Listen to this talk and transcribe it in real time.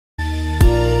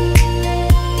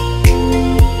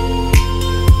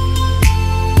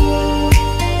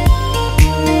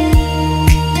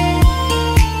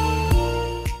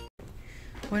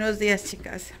días,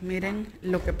 chicas. Miren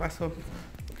lo que pasó.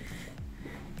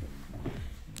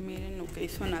 Miren lo que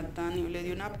hizo Nathaniel. Le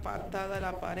dio una patada a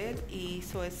la pared y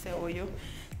hizo ese hoyo.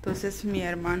 Entonces mi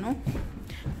hermano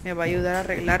me va a ayudar a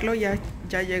arreglarlo. Ya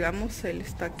llegamos, él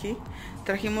está aquí.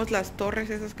 Trajimos las torres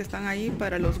esas que están ahí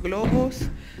para los globos,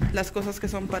 las cosas que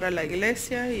son para la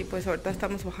iglesia, y pues ahorita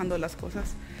estamos bajando las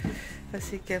cosas.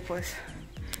 Así que pues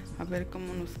a ver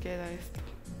cómo nos queda esto.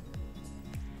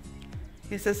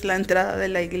 Esa es la entrada de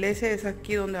la iglesia, es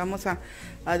aquí donde vamos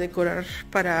a decorar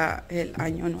para el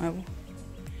año nuevo.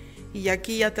 Y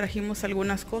aquí ya trajimos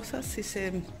algunas cosas, si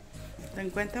se dan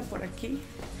cuenta por aquí.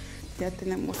 Ya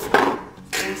tenemos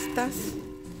estas,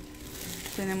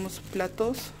 tenemos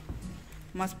platos,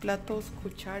 más platos,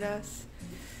 cucharas,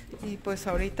 y pues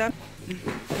ahorita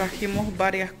trajimos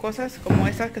varias cosas como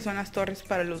esas que son las torres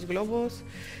para los globos,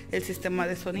 el sistema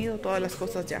de sonido, todas las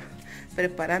cosas ya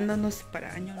preparándonos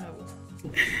para año nuevo.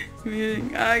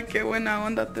 Miren, ay, qué buena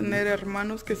onda tener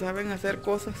hermanos que saben hacer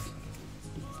cosas.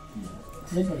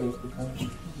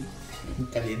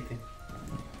 Caliente.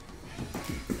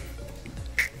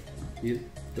 ¿Y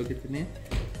lo que tenía?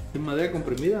 Es madera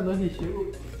comprimida, no es ni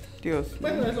chivo. Dios.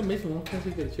 Bueno, es lo mismo,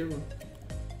 casi que el chivo.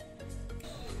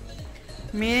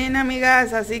 Miren,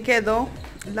 amigas, así quedó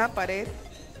la pared.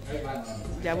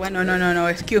 Ya bueno, no,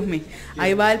 excuse me.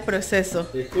 Ahí va el proceso.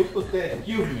 Disculpe usted,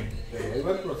 excuse me, pero ahí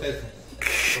va el proceso.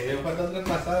 Porque falta otra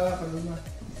pasada, falta una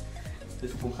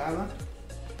despujada.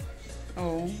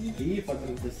 Oh. Y falta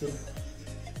la textura.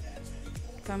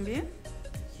 ¿También?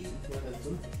 Sí, falta la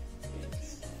textura.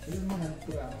 Es una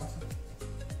textura de masa.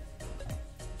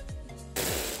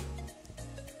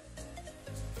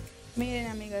 Miren,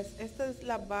 amigas, esta es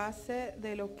la base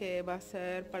de lo que va a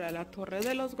ser para la torre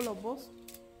de los globos.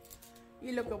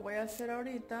 Y lo que voy a hacer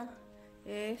ahorita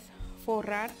es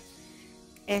forrar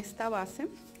esta base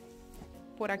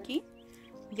por aquí.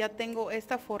 Ya tengo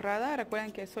esta forrada.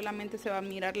 Recuerden que solamente se va a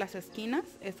mirar las esquinas.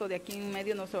 Esto de aquí en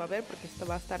medio no se va a ver porque esto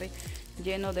va a estar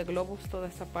lleno de globos toda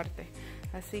esta parte.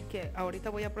 Así que ahorita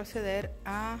voy a proceder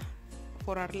a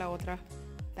forrar la otra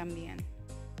también.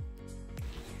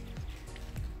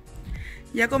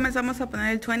 Ya comenzamos a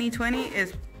poner el 2020.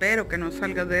 Espero que nos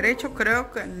salga derecho.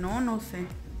 Creo que no sé.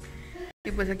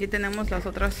 Y pues aquí tenemos las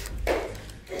otras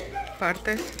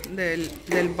partes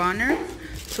del banner.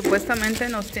 Supuestamente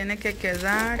nos tiene que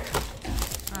quedar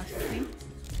así.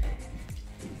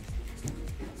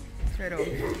 Pero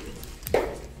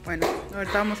bueno,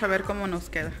 ahorita vamos a ver cómo nos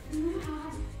queda.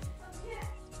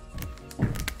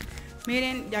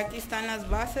 Miren, ya aquí están las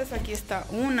bases. Aquí está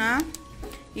una.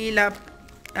 Y la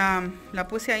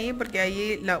puse ahí porque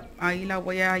ahí la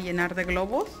voy a llenar de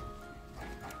globos.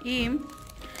 Y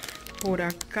por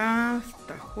acá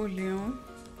está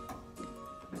Julio.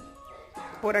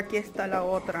 Por aquí está la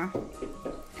otra.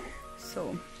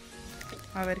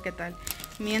 A ver qué tal.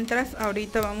 Mientras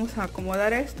ahorita vamos a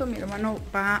acomodar esto. Mi hermano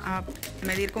va a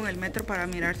medir con el metro para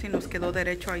mirar si nos quedó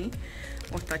derecho ahí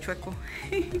o está chueco.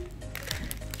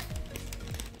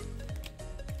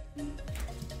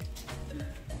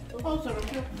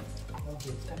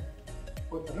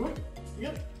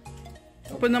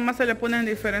 Pues nomás se le pone en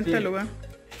diferente lugar.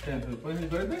 ¿Se le pone en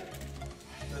diferente?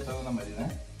 Le hago una medida,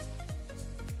 ¿eh?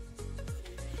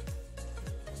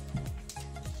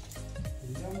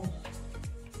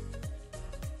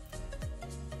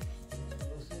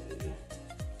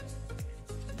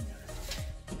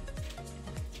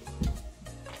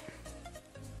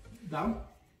 Down.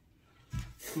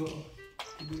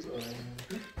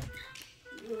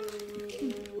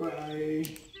 Right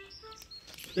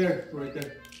there, right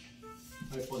there.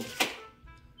 Ahí pone.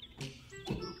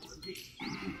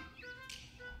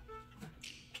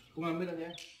 ¿Cómo mira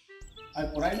ya? ¿Ahí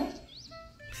por ahí, no?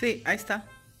 Sí, ahí está.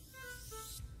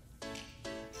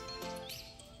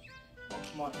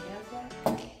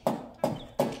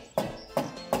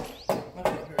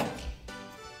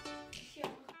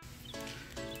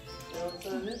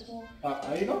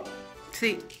 ¿Ahí no?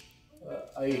 Sí.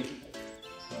 Ahí.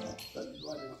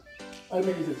 Ahí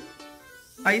me dices.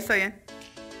 Ahí está bien.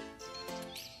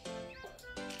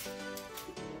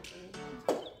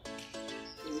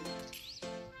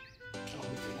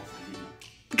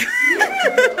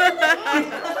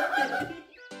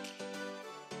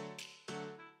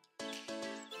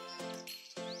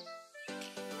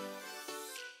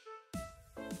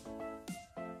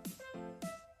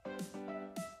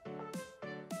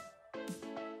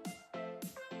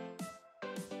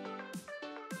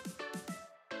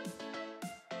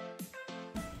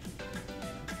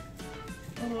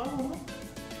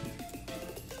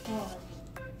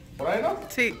 ¿Por ahí no?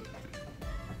 Sí.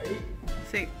 Ahí.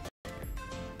 Sí.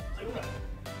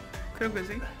 Creo que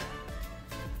sí.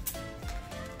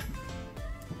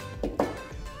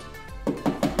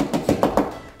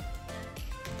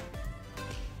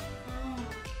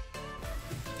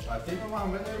 más o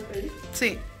menos ahí?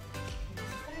 Sí.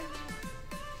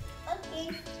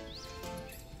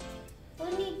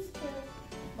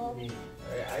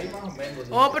 Ahí más o menos.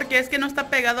 Oh, porque es que no está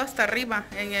pegado hasta arriba.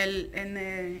 En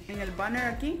el banner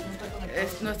aquí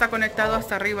no está conectado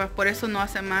hasta arriba. Por eso no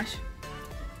hace match.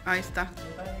 Ahí está.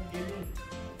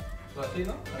 Así,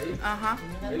 ¿no? Ahí. Ajá.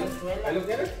 ¿Ahí lo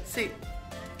quieres? Sí.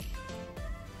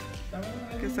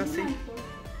 Que es así.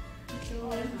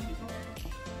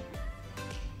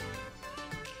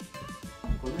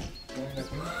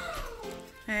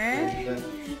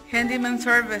 Handyman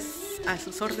Service. A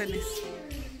sus órdenes.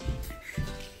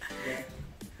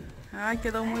 Ay,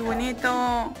 quedó muy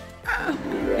bonito.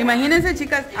 Imagínense,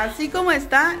 chicas, así como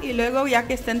está, y luego ya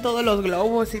que estén todos los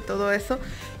globos y todo eso,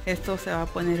 esto se va a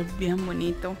poner bien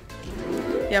bonito.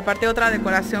 Y aparte otra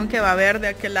decoración que va a haber de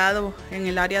aquel lado, en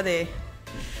el área de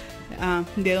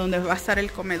donde va a estar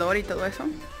el comedor y todo eso.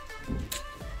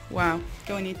 Wow,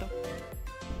 qué bonito.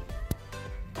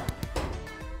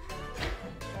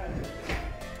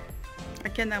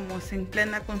 Aquí andamos en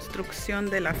plena construcción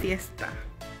de la fiesta.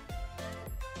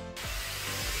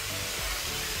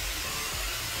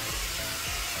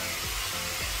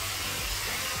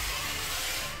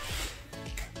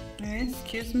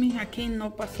 Excuse me, aquí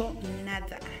no pasó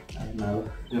nada. Nada.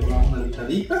 Le ponemos una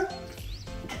pitadita.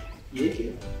 Y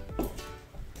ahí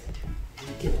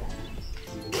queda.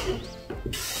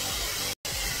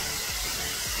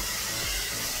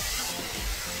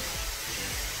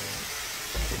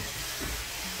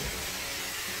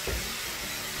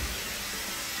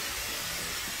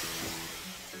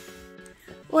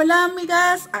 Hola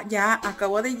amigas, ya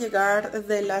acabo de llegar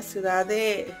de la ciudad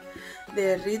de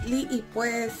Ridley y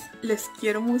pues les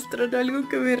quiero mostrar algo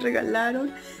que me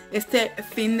regalaron. Este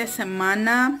fin de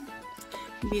semana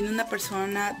vino una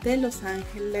persona de Los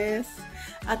Ángeles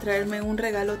a traerme un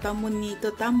regalo tan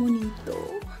bonito,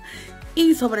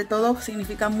 y sobre todo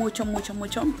significa mucho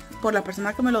por la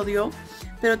persona que me lo dio,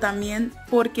 pero también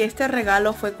porque este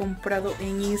regalo fue comprado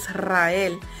en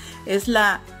Israel. Es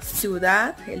la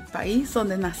ciudad, el país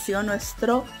donde nació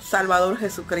nuestro Salvador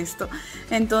Jesucristo.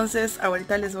 Entonces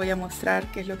ahorita les voy a mostrar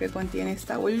qué es lo que contiene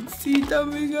esta bolsita,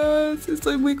 amigas.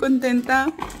 Estoy muy contenta.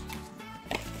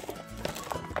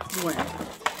 Bueno,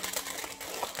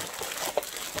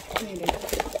 miren,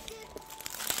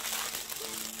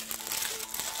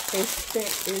 este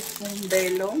es un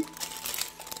velo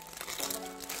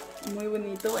muy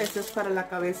bonito. Este es para la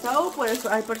cabeza, o por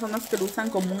eso hay personas que lo usan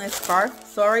como un scarf.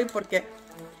 Sorry, porque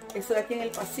estoy aquí en el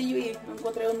pasillo y no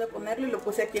encontré dónde ponerlo y lo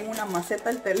puse aquí en una maceta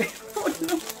el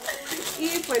teléfono.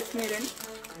 Y pues miren,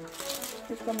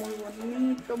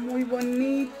 está muy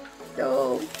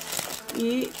bonito.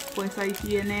 Y pues ahí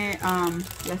tiene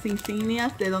las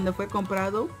insignias de donde fue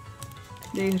comprado,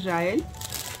 de Israel.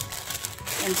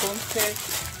 Entonces,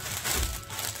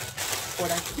 por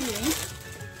aquí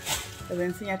les voy a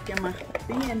enseñar qué más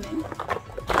tiene.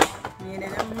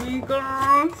 Miren,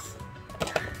 amigos,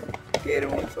 qué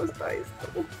hermoso está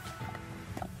esto.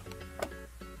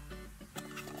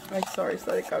 Ay, sorry,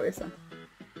 está de cabeza.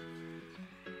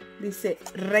 Dice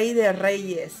Rey de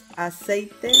Reyes,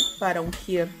 aceite para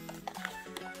ungir.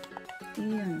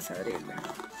 Y vamos a abrirla.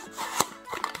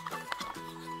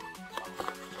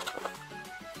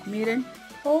 Miren.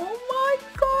 Oh my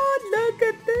god, look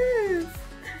at this.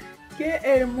 Qué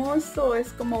hermoso.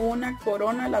 Es como una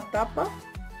corona la tapa.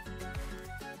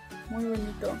 Muy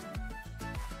bonito.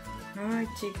 Ay,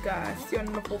 chicas, yo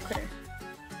no lo puedo creer.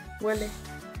 Huele.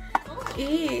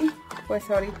 Y pues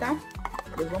ahorita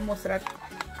les voy a mostrar.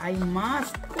 Hay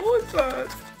más cosas.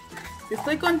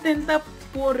 Estoy contenta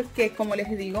porque, como les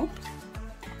digo,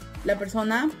 la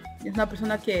persona es una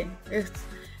persona que es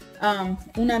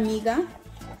una amiga,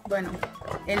 bueno,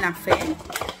 en la fe.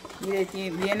 Y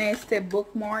viene este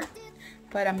bookmark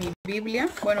para mi Biblia.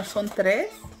 Bueno, son 3.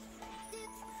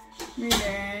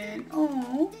 Miren,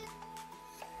 oh,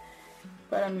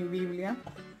 para mi Biblia.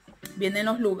 Vienen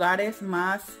los lugares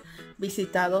más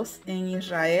visitados en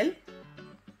Israel.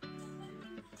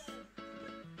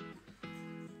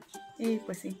 Y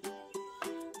pues sí,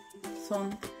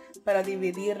 son para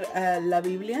dividir la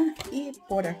Biblia. Y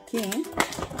por aquí,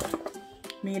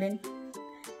 miren,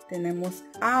 tenemos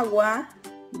agua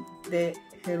de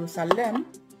Jerusalén.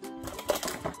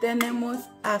 Tenemos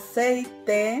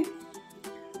aceite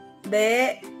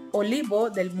de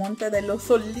olivo del Monte de los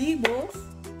Olivos.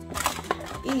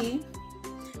 Y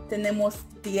tenemos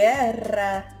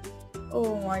tierra,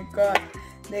 oh my god,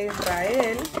 de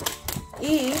Israel.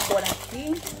 Y por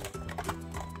aquí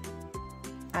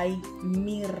hay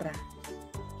mirra.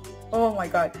 Oh my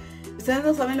god. Ustedes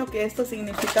no saben lo que esto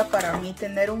significa para mí,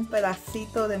 tener un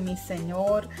pedacito de mi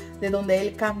Señor, de donde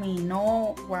Él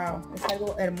caminó. Wow, es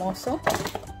algo hermoso.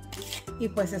 Y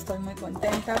pues estoy muy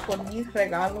contenta por mis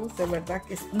regalos, de verdad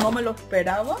que no me lo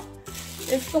esperaba.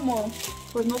 Es como,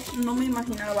 pues no me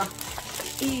imaginaba.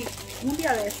 Y un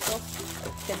día de estos,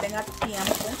 que tenga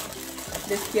tiempo,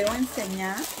 les quiero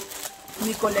enseñar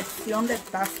mi colección de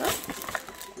tazas.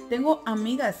 Tengo,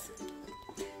 amigas,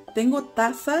 tengo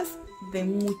tazas de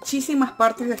muchísimas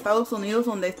partes de Estados Unidos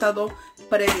donde he estado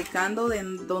predicando,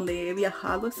 donde he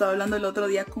viajado. Estaba hablando el otro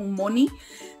día con Moni,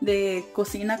 de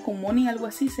Cocina con Moni, algo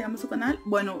así se llama su canal.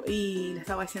 Bueno, y le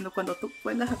estaba diciendo, cuando tú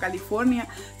vengas a California,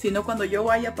 sino cuando yo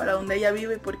vaya para donde ella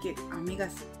vive, porque,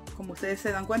 amigas, como ustedes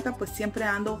se dan cuenta, pues siempre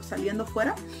ando saliendo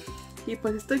fuera. Y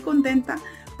pues estoy contenta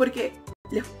porque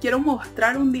les quiero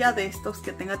mostrar un día de estos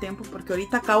que tenga tiempo, porque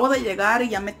ahorita acabo de llegar y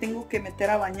ya me tengo que meter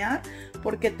a bañar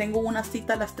porque tengo una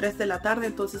cita a las 3 de la tarde,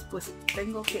 entonces pues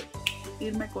tengo que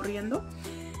irme corriendo.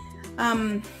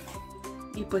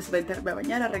 Y pues meterme a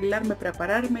bañar, arreglarme,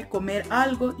 prepararme, comer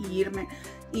algo y irme.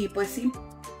 Y pues sí,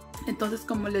 entonces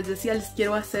como les decía, les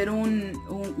quiero hacer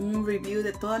un review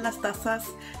de todas las tazas,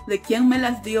 de quién me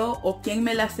las dio o quién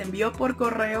me las envió por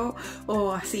correo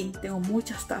o así. Tengo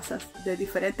muchas tazas de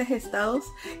diferentes estados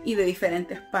y de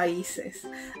diferentes países,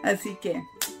 así que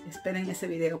esperen ese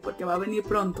video porque va a venir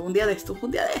pronto, un día de estos.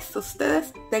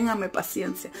 Ustedes ténganme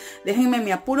paciencia, déjenme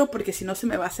mi apuro porque si no se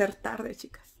me va a hacer tarde,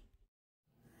 chicas.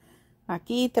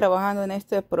 Aquí trabajando en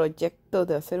este proyecto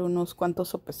de hacer unos cuantos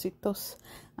sopecitos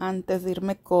antes de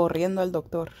irme corriendo al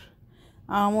doctor.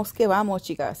 Vamos que vamos,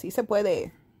 chicas, sí se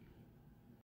puede.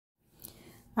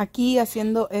 Aquí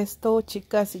haciendo esto,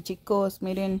 chicas y chicos,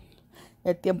 miren,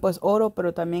 el tiempo es oro,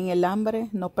 pero también el hambre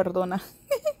no perdona.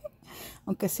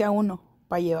 Aunque sea uno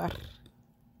para llevar.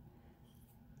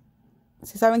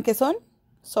 ¿Sí saben qué son?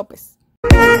 Sopes.